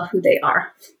and love who they are?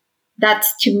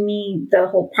 That's, to me, the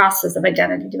whole process of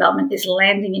identity development is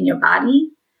landing in your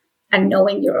body and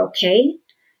knowing you're okay.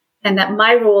 And that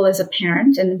my role as a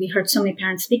parent, and we heard so many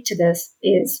parents speak to this,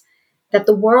 is that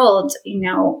the world,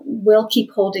 will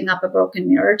keep holding up a broken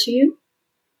mirror to you.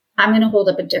 I'm going to hold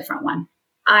up a different one.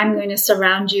 I'm going to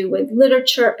surround you with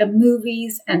literature and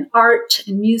movies and art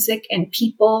and music and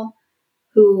people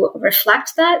who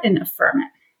reflect that and affirm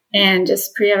it. And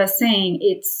as Priya was saying,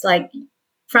 it's like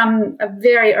from a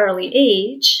very early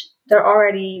age, they're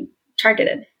already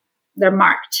targeted. They're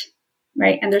marked,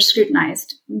 right? And they're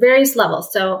scrutinized, various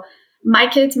levels. So my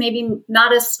kids maybe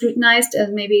not as scrutinized as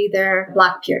maybe their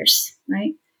Black peers,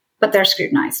 right? But they're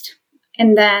scrutinized.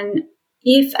 And then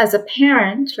if as a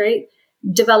parent, right,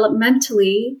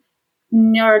 developmentally,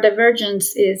 neurodivergence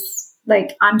is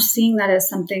like, I'm seeing that as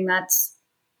something that's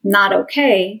not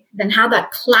okay, then how that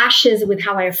clashes with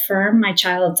how I affirm my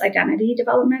child's identity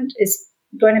development is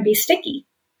going to be sticky.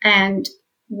 And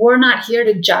we're not here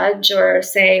to judge or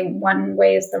say one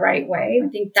way is the right way. I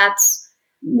think that's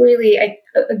really a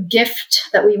gift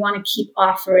that we want to keep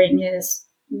offering is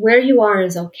where you are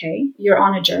is okay. You're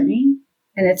on a journey,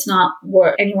 and it's not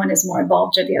where anyone is more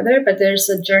evolved or the other, but there's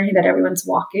a journey that everyone's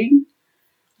walking,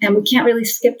 and we can't really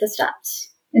skip the steps.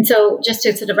 And so just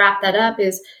to sort of wrap that up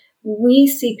is we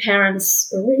see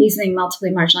parents raising multiply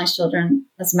marginalized children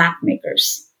as map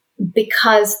makers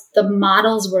because the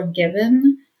models we're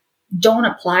given don't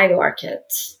apply to our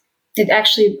kids. It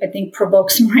actually, I think,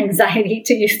 provokes more anxiety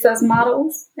to use those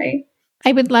models, right?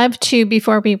 I would love to,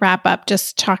 before we wrap up,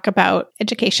 just talk about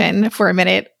education for a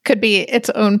minute. Could be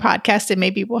its own podcast, and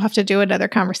maybe we'll have to do another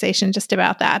conversation just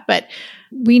about that. But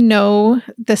we know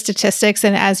the statistics,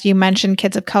 and as you mentioned,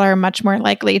 kids of color are much more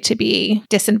likely to be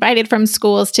disinvited from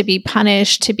schools, to be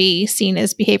punished, to be seen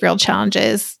as behavioral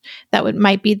challenges. That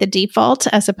might be the default,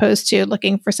 as opposed to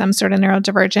looking for some sort of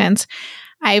neurodivergence.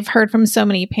 I've heard from so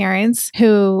many parents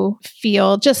who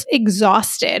feel just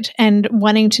exhausted and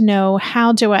wanting to know,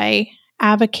 how do I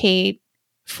advocate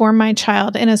for my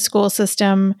child in a school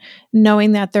system,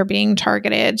 knowing that they're being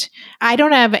targeted? I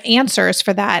don't have answers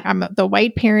for that. I'm the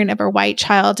white parent of a white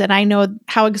child, and I know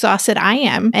how exhausted I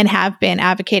am and have been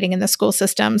advocating in the school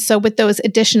system. So with those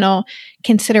additional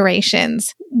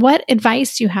considerations, what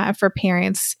advice do you have for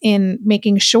parents in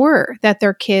making sure that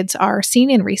their kids are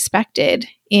seen and respected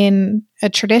in a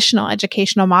traditional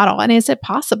educational model? And is it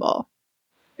possible?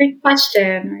 Great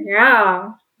question.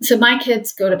 Yeah. So my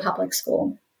kids go to public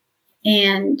school,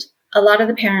 and a lot of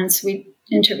the parents we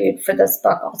interviewed for this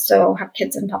book also have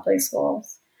kids in public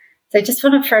schools. So I just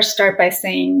want to first start by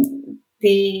saying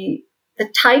the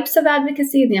types of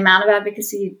advocacy, the amount of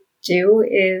advocacy you do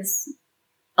is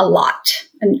a lot.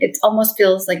 And it almost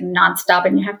feels like nonstop,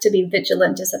 and you have to be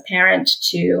vigilant as a parent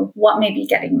to what may be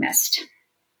getting missed.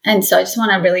 And so I just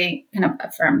want to really kind of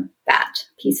affirm that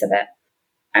piece of it.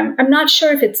 I'm not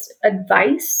sure if it's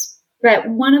advice, but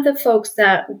one of the folks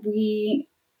that we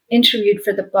interviewed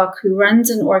for the book who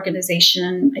runs an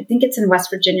organization, I think it's in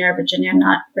West Virginia or Virginia, I'm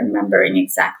not remembering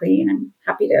exactly, and I'm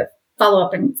happy to follow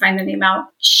up and find the name out.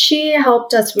 She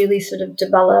helped us really sort of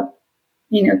develop,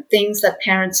 things that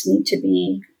parents need to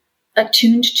be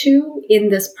attuned to in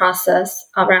this process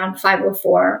around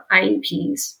 504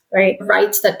 IEPs, right?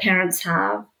 Rights that parents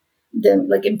have,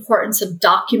 the importance of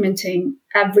documenting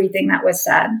everything that was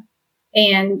said,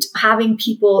 and having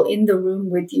people in the room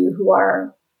with you who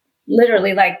are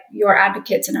literally like your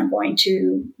advocates and are going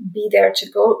to be there to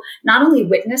go not only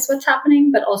witness what's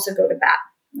happening, but also go to bat,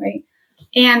 right?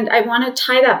 And I want to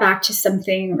tie that back to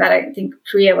something that I think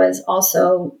Priya was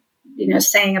also,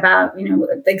 saying about,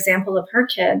 the example of her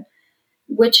kid.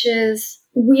 which is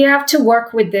we have to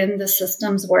work within the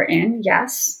systems we're in,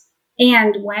 yes.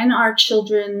 And when our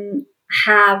children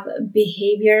have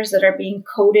behaviors that are being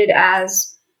coded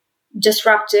as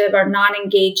disruptive or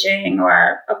non-engaging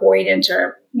or avoidant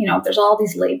or, there's all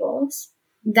these labels,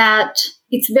 that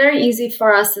it's very easy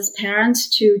for us as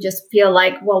parents to just feel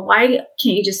like, well, why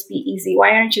can't you just be easy?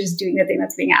 Why aren't you just doing the thing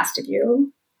that's being asked of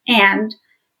you? And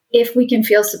if we can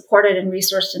feel supported and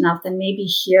resourced enough, then maybe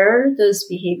hear those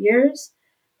behaviors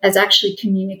as actually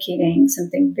communicating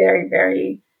something very,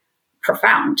 very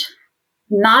profound,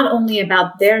 not only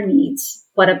about their needs,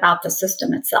 but about the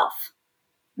system itself,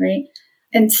 right?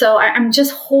 And so I'm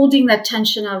just holding that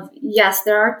tension of, yes,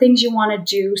 there are things you want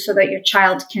to do so that your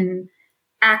child can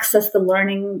access the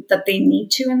learning that they need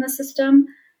to in the system.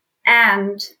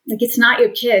 And like, it's not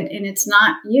your kid and it's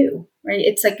not you, right?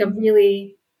 It's like a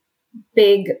really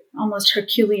big, almost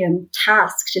Herculean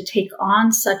task to take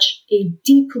on such a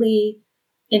deeply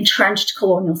entrenched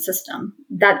colonial system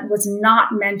that was not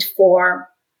meant for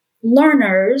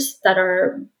learners that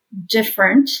are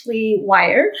differently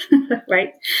wired,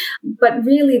 right? But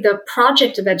really the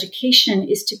project of education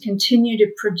is to continue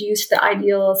to produce the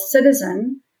ideal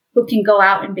citizen who can go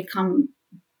out and become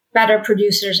better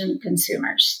producers and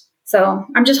consumers. So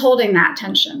I'm just holding that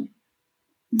tension.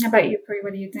 How about you, Pri?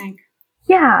 What do you think?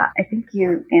 Yeah, I think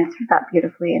you answered that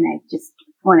beautifully. And I just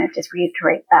want to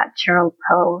reiterate that Cheryl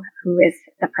Poe, who is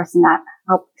the person that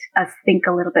helped us think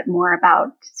a little bit more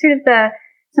about sort of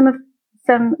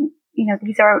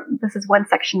this is one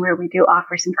section where we do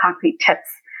offer some concrete tips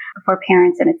for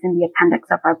parents, and it's in the appendix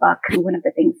of our book. And one of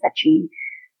the things that she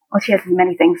has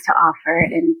many things to offer.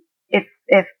 And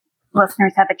if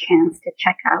listeners have a chance to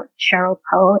check out Cheryl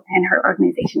Poe and her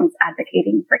organization is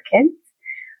Advocating for Kids,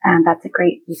 that's a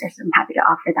great resource. I'm happy to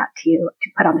offer that to you to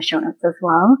put on the show notes as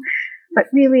well. But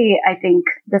really, I think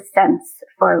the sense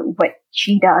for what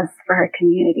she does for her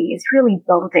community is really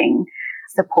building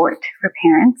support for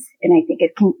parents. And I think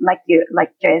it can, like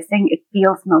Joy is saying, it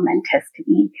feels momentous to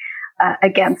be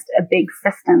against a big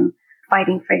system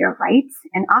fighting for your rights.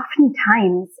 And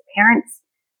oftentimes parents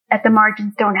at the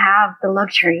margins don't have the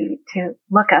luxury to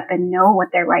look up and know what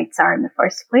their rights are in the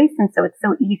first place. And so it's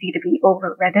so easy to be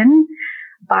overridden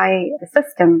by the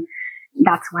system.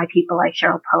 That's why people like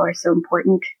Cheryl Poe are so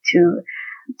important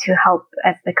to help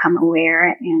us become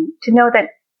aware and to know that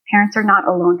parents are not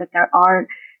alone, that there are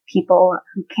people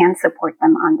who can support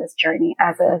them on this journey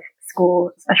as a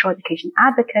school special education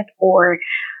advocate, or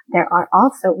there are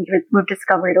also, we've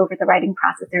discovered over the writing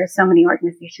process, there are so many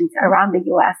organizations around the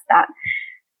U.S. that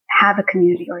have a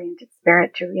community-oriented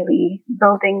spirit to really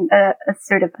building a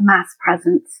sort of mass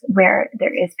presence where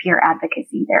there is peer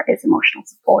advocacy, there is emotional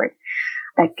support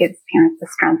that gives parents the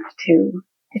strength to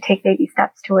take baby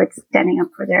steps towards standing up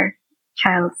for their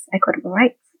child's equitable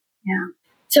rights. Yeah.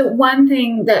 So one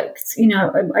thing that,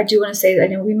 I do want to say that I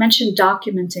know we mentioned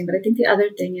documenting, but I think the other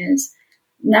thing is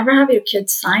never have your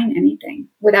kids sign anything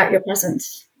without your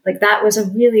presence. Like that was a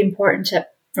really important tip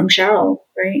from Cheryl,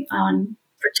 right? On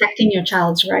protecting your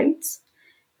child's rights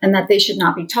and that they should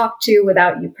not be talked to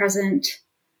without you present.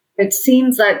 It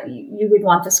seems that you would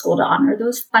want the school to honor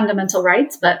those fundamental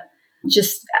rights, but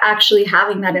just actually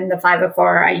having that in the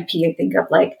 504 IEP, I think of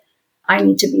like, I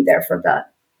need to be there for the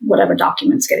whatever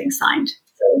documents getting signed.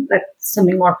 So that's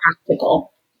something more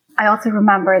practical. I also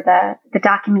remember the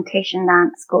documentation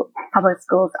that public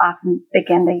schools often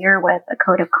begin the year with, a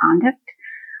code of conduct,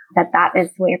 that is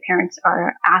where parents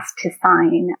are asked to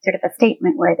sign sort of a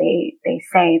statement where they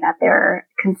say that they're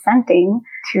consenting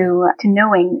to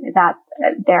knowing that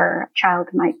their child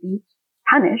might be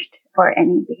punished for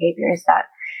any behaviors that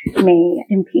may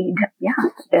impede,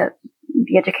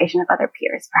 the education of other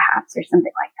peers, perhaps, or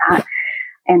something like that.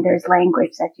 And there's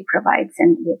language that she provides,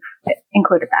 and we've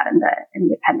included that in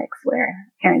the appendix, where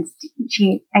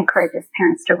she encourages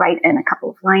parents to write in a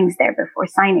couple of lines there before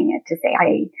signing it to say,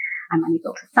 I'm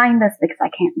unable to sign this because I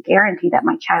can't guarantee that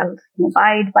my child can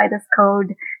abide by this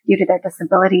code due to their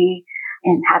disability,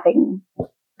 and having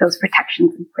those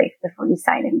protections in place before you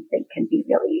sign anything can be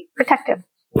really protective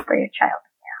for your child.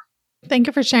 Yeah. Thank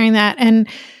you for sharing that. And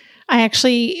I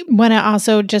actually want to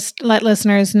also just let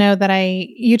listeners know that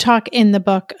you talk in the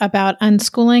book about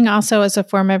unschooling also as a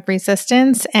form of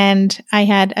resistance. And I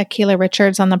had Akila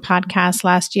Richards on the podcast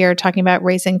last year talking about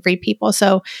raising free people.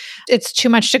 So it's too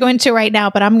much to go into right now,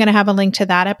 but I'm going to have a link to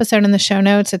that episode in the show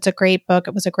notes. It's a great book.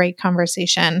 It was a great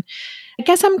conversation. I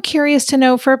guess I'm curious to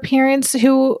know, for parents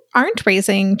who aren't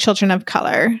raising children of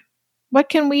color, what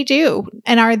can we do?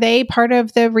 And are they part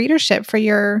of the readership for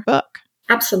your book?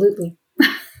 Absolutely.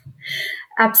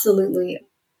 Absolutely.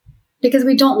 Because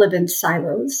we don't live in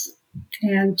silos.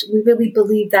 And we really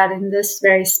believe that in this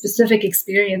very specific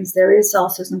experience, there is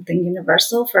also something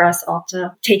universal for us all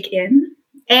to take in.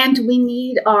 And we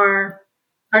need our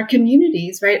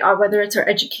communities, right? Whether it's our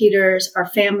educators, our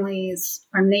families,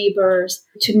 our neighbors,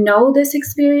 to know this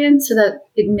experience so that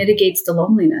it mitigates the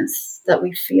loneliness that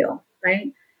we feel,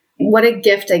 right? And what a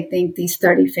gift I think these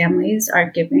 30 families are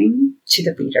giving to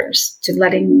the readers, to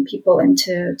letting people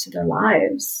into their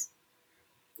lives.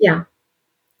 Yeah.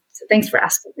 So thanks for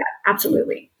asking that.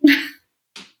 Absolutely.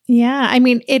 Yeah, I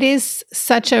mean, it is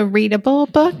such a readable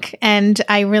book, and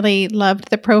I really loved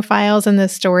the profiles and the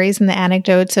stories and the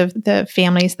anecdotes of the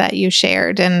families that you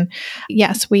shared. And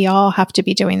yes, we all have to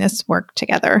be doing this work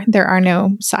together. There are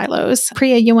no silos.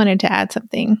 Priya, you wanted to add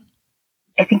something.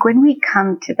 I think when we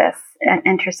come to this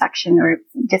intersection or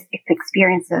just the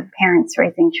experience of parents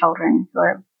raising children who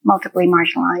are multiply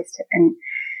marginalized in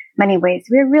many ways,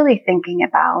 we're really thinking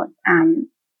about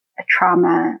a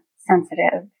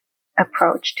trauma-sensitive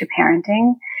approach to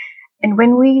parenting. And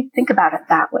when we think about it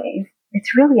that way,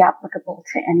 it's really applicable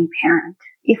to any parent.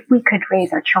 If we could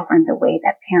raise our children the way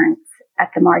that parents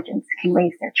at the margins can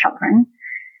raise their children,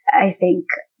 I think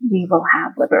we will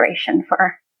have liberation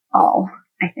for all,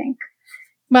 I think.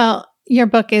 Well, your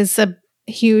book is a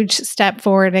huge step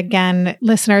forward. Again,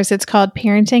 listeners, it's called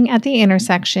Parenting at the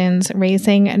Intersections,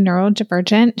 Raising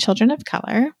Neurodivergent Children of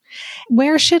Color.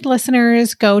 Where should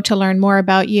listeners go to learn more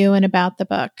about you and about the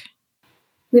book?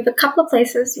 We have a couple of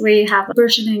places. We have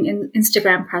versioning in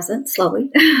Instagram present slowly.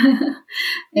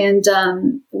 And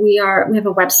we have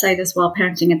a website as well,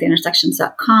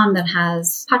 parentingattheintersections.com, that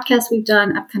has podcasts we've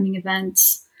done, upcoming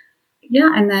events.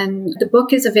 Yeah, and then the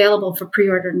book is available for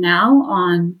pre-order now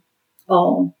on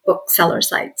all bookseller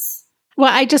sites.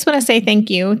 Well, I just want to say thank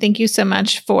you. Thank you so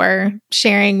much for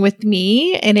sharing with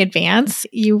me in advance.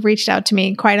 You reached out to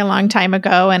me quite a long time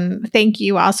ago, and thank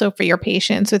you also for your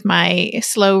patience with my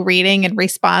slow reading and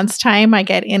response time. I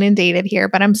get inundated here,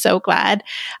 but I'm so glad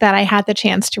that I had the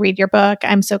chance to read your book.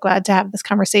 I'm so glad to have this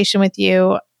conversation with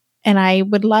you. And I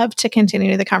would love to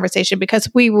continue the conversation because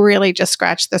we really just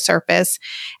scratched the surface.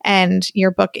 And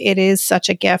your book, it is such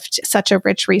a gift, such a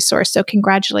rich resource. So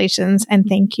congratulations and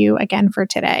thank you again for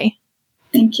today.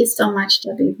 Thank you so much,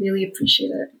 Debbie. Really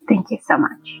appreciate it. Thank you so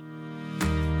much.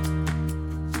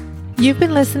 You've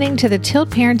been listening to the Tilt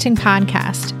Parenting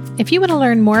Podcast. If you want to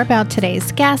learn more about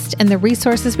today's guest and the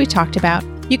resources we talked about,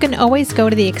 you can always go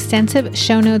to the extensive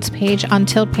show notes page on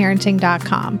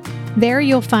tiltparenting.com. There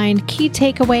you'll find key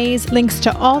takeaways, links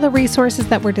to all the resources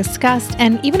that were discussed,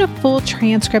 and even a full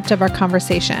transcript of our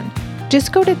conversation.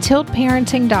 Just go to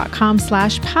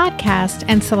tiltparenting.com/podcast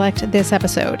and select this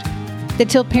episode. The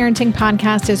Tilt Parenting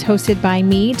Podcast is hosted by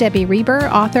me, Debbie Reber,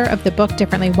 author of the book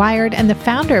Differently Wired and the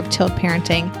founder of Tilt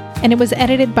Parenting, and it was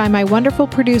edited by my wonderful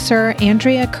producer,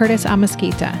 Andrea Curtis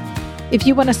Amasquita. If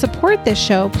you want to support this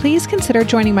show, please consider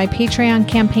joining my Patreon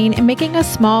campaign and making a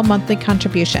small monthly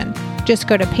contribution. Just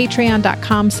go to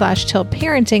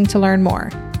patreon.com/tiltparenting to learn more.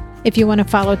 If you want to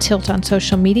follow Tilt on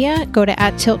social media, go to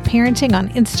 @tiltparenting on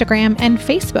Instagram and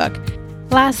Facebook.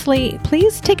 Lastly,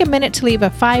 please take a minute to leave a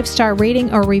 5-star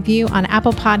rating or review on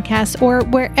Apple Podcasts or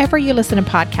wherever you listen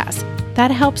to podcasts.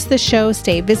 That helps the show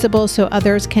stay visible so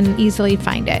others can easily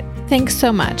find it. Thanks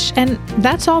so much. And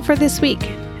that's all for this week.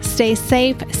 Stay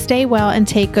safe, stay well, and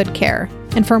take good care.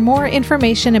 And for more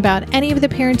information about any of the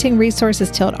parenting resources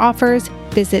Tilt offers,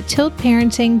 visit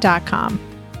tiltparenting.com.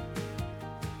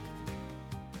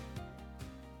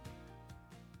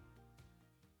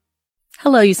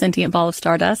 Hello, you sentient ball of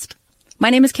stardust. My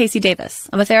name is Casey Davis.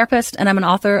 I'm a therapist, and I'm an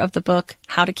author of the book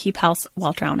How to Keep House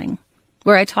While Drowning,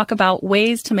 where I talk about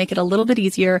ways to make it a little bit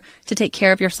easier to take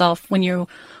care of yourself when you're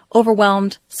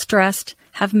overwhelmed, stressed,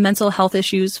 have mental health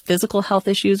issues, physical health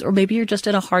issues, or maybe you're just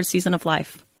in a hard season of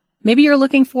life. Maybe you're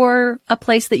looking for a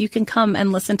place that you can come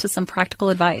and listen to some practical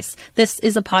advice. This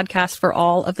is a podcast for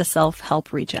all of the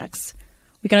self-help rejects.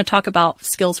 We're going to talk about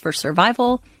skills for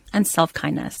survival and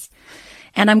self-kindness.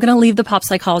 And I'm going to leave the pop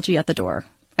psychology at the door.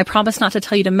 I promise not to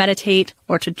tell you to meditate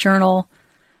or to journal.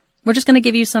 We're just going to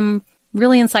give you some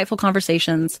really insightful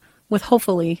conversations with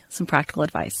hopefully some practical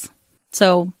advice.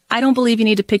 So I don't believe you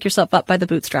need to pick yourself up by the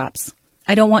bootstraps.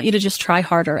 I don't want you to just try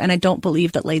harder, and I don't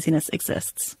believe that laziness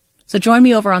exists. So join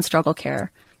me over on Struggle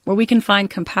Care, where we can find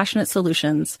compassionate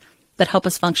solutions that help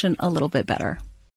us function a little bit better.